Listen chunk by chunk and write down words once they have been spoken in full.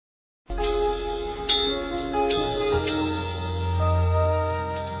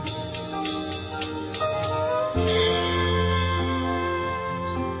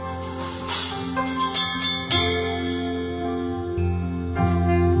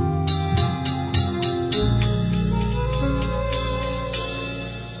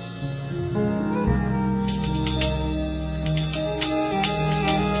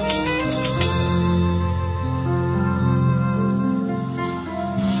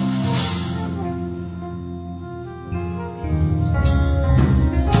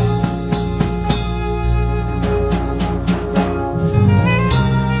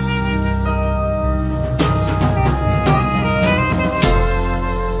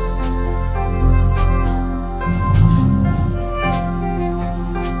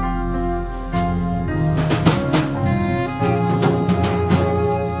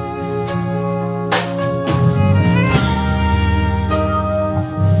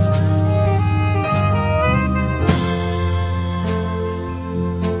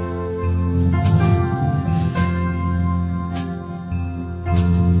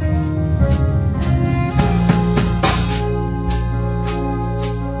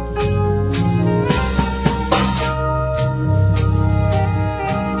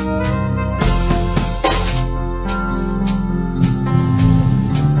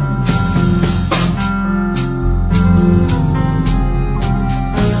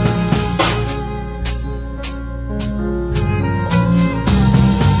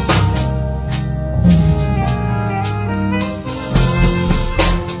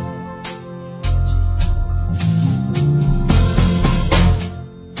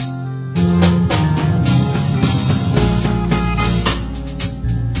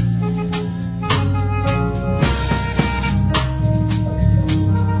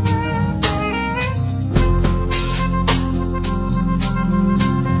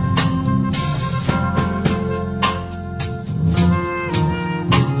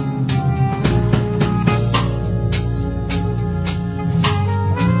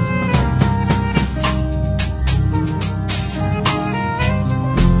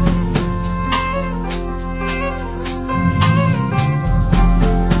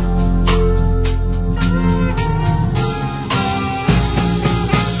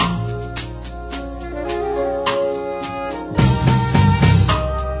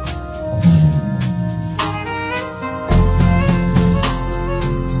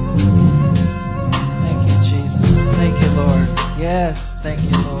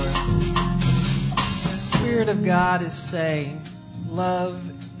God is saying, love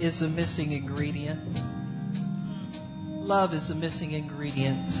is a missing ingredient. Love is a missing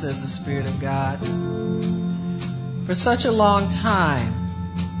ingredient, says the Spirit of God. For such a long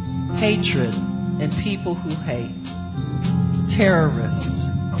time, hatred and people who hate, terrorists,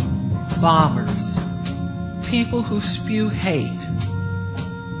 bombers, people who spew hate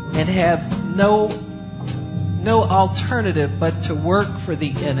and have no alternative but to work for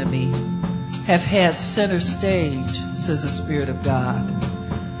the enemy, have had center stage, says the Spirit of God.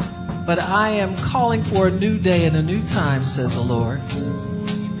 But I am calling for a new day and a new time, says the Lord.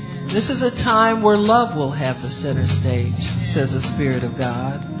 This is a time where love will have the center stage, says the Spirit of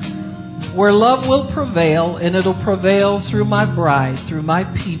God. Where love will prevail, and it'll prevail through my bride, through my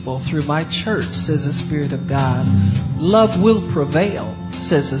people, through my church, says the Spirit of God. Love will prevail,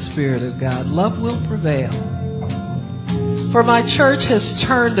 says the Spirit of God. Love will prevail. For my church has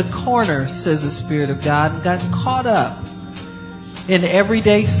turned a corner, says the Spirit of God, and got caught up in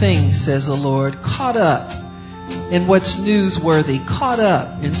everyday things, says the Lord. Caught up in what's newsworthy, caught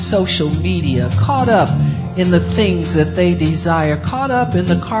up in social media, caught up in the things that they desire, caught up in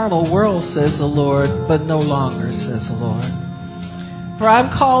the carnal world, says the Lord, but no longer, says the Lord. For I'm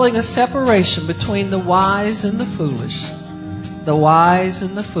calling a separation between the wise and the foolish. The wise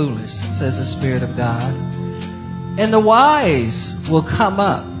and the foolish, says the Spirit of God. And the wise will come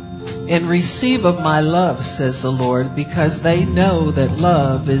up and receive of my love, says the Lord, because they know that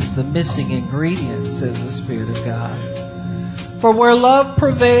love is the missing ingredient, says the Spirit of God. For where love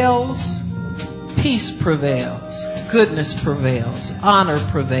prevails, peace prevails, goodness prevails, honor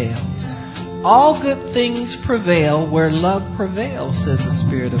prevails. All good things prevail where love prevails, says the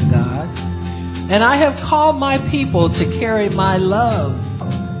Spirit of God. And I have called my people to carry my love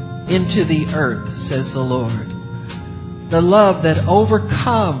into the earth, says the Lord. The love that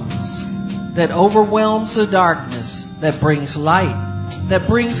overcomes, that overwhelms the darkness, that brings light, that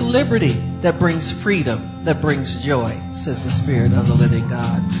brings liberty, that brings freedom, that brings joy, says the Spirit of the living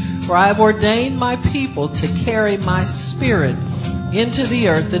God. For I have ordained my people to carry my Spirit into the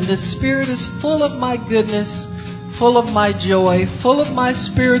earth, and the Spirit is full of my goodness, full of my joy, full of my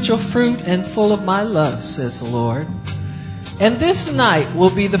spiritual fruit, and full of my love, says the Lord. And this night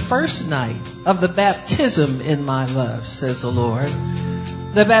will be the first night of the baptism in my love, says the Lord.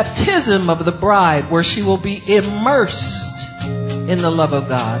 The baptism of the bride, where she will be immersed in the love of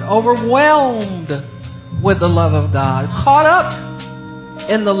God, overwhelmed with the love of God, caught up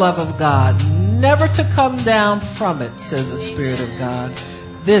in the love of God, never to come down from it, says the Spirit of God.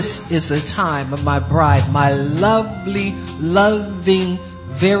 This is the time of my bride, my lovely, loving,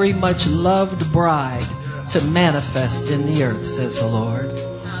 very much loved bride, to manifest in the earth, says the Lord.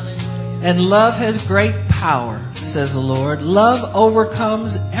 And love has great power, says the Lord. Love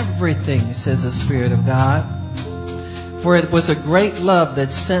overcomes everything, says the Spirit of God. For it was a great love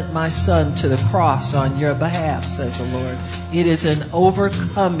that sent my Son to the cross on your behalf, says the Lord. It is an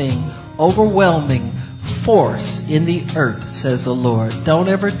overcoming, overwhelming force in the earth, says the Lord. Don't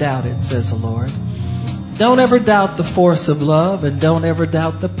ever doubt it, says the Lord. Don't ever doubt the force of love, and don't ever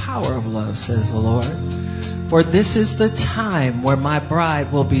doubt the power of love, says the Lord. For this is the time where my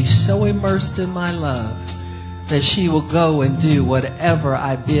bride will be so immersed in my love that she will go and do whatever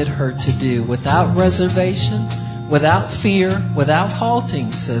I bid her to do, without reservation, without fear, without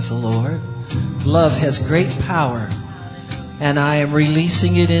halting, says the Lord. Love has great power, and I am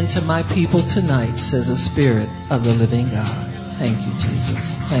releasing it into my people tonight, says the Spirit of the living God. Thank you,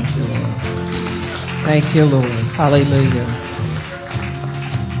 Jesus. Thank you, Lord. Thank you, Lord. Hallelujah.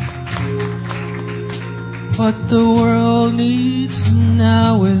 What the world needs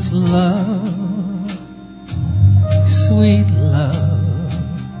now is love, sweet love.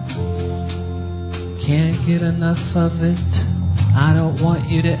 Can't get enough of it. I don't want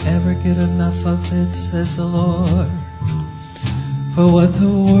you to ever get enough of it, says the Lord. For what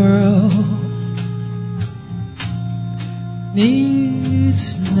the world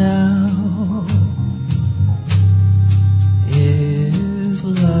needs now is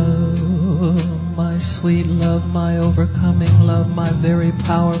love. My sweet love, my overcoming love, my very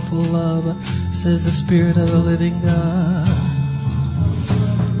powerful love, says the Spirit of the living God.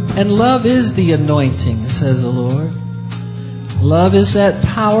 And love is the anointing, says the Lord. Love is that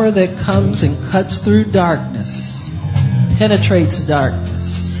power that comes and cuts through darkness, penetrates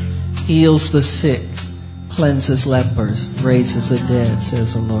darkness, heals the sick, cleanses lepers, raises the dead,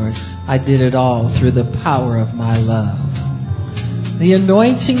 says the Lord. I did it all through the power of my love. The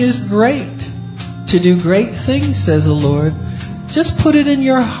anointing is great to do great things, says the Lord. Just put it in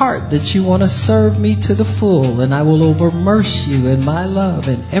your heart that you want to serve me to the full, and I will overmerse you in my love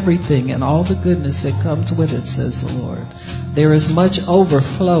and everything and all the goodness that comes with it, says the Lord. There is much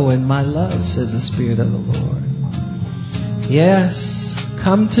overflow in my love, says the Spirit of the Lord. Yes,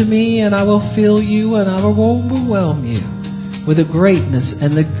 come to me and I will fill you and I will overwhelm you with the greatness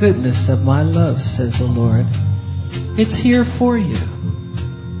and the goodness of my love, says the Lord. It's here for you.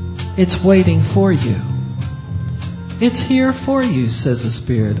 It's waiting for you. It's here for you, says the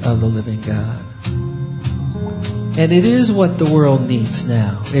Spirit of the living God. And it is what the world needs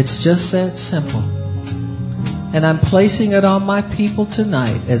now. It's just that simple. And I'm placing it on my people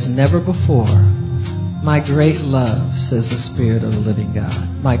tonight as never before. My great love, says the Spirit of the living God.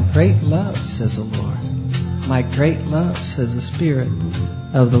 My great love, says the Lord. My great love, says the Spirit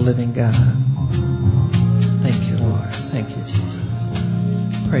of the living God. Thank you, Lord. Thank you, Jesus.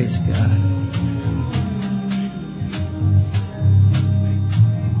 Praise God.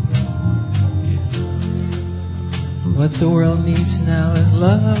 What the world needs now is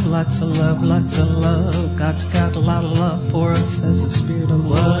love, lots of love, lots of love. God's got a lot of love for us, says the Spirit of the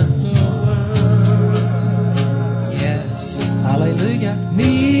Lord. Yes. Hallelujah.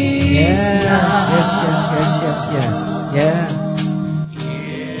 Yes, yes, yes, yes, yes, yes, yes.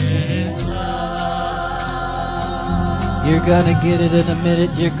 You're going to get it in a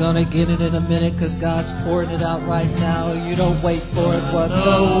minute. You're going to get it in a minute because God's pouring it out right now. You don't wait for it. What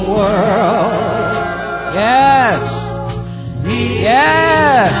the world? Yes.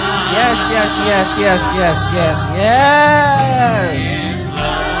 Yes. Yes, yes, yes, yes, yes, yes, yes.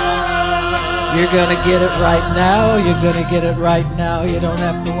 You're going to get it right now. You're going to get it right now. You don't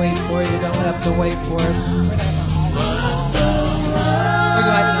have to wait for it. You don't have to wait for it. We're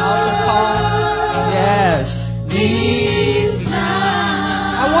going to have an altar call. Yes.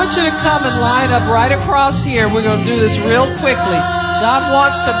 I want you to come and line up right across here. We're going to do this real quickly. God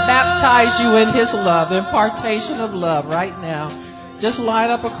wants to baptize you in His love, impartation of love right now. Just line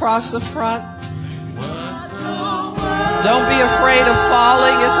up across the front. Don't be afraid of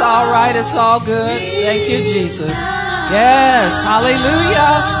falling. It's all right. It's all good. Thank you, Jesus. Yes.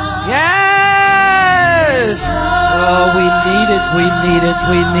 Hallelujah. Yes. Oh, we need it. We need it.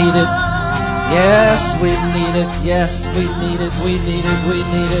 We need it. Yes, we need it. Yes, we need it. We need it. We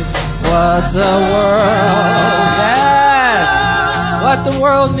need it. What the world. Yes. What the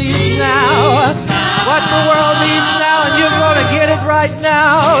world needs now. What the world needs now. And you're going to get it right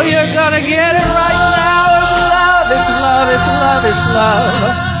now. You're going to get it right now. It's love. It's love. It's love. It's love.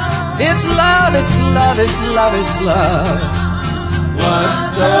 It's love. It's love. It's love. It's love. What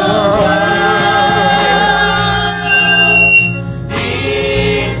the world.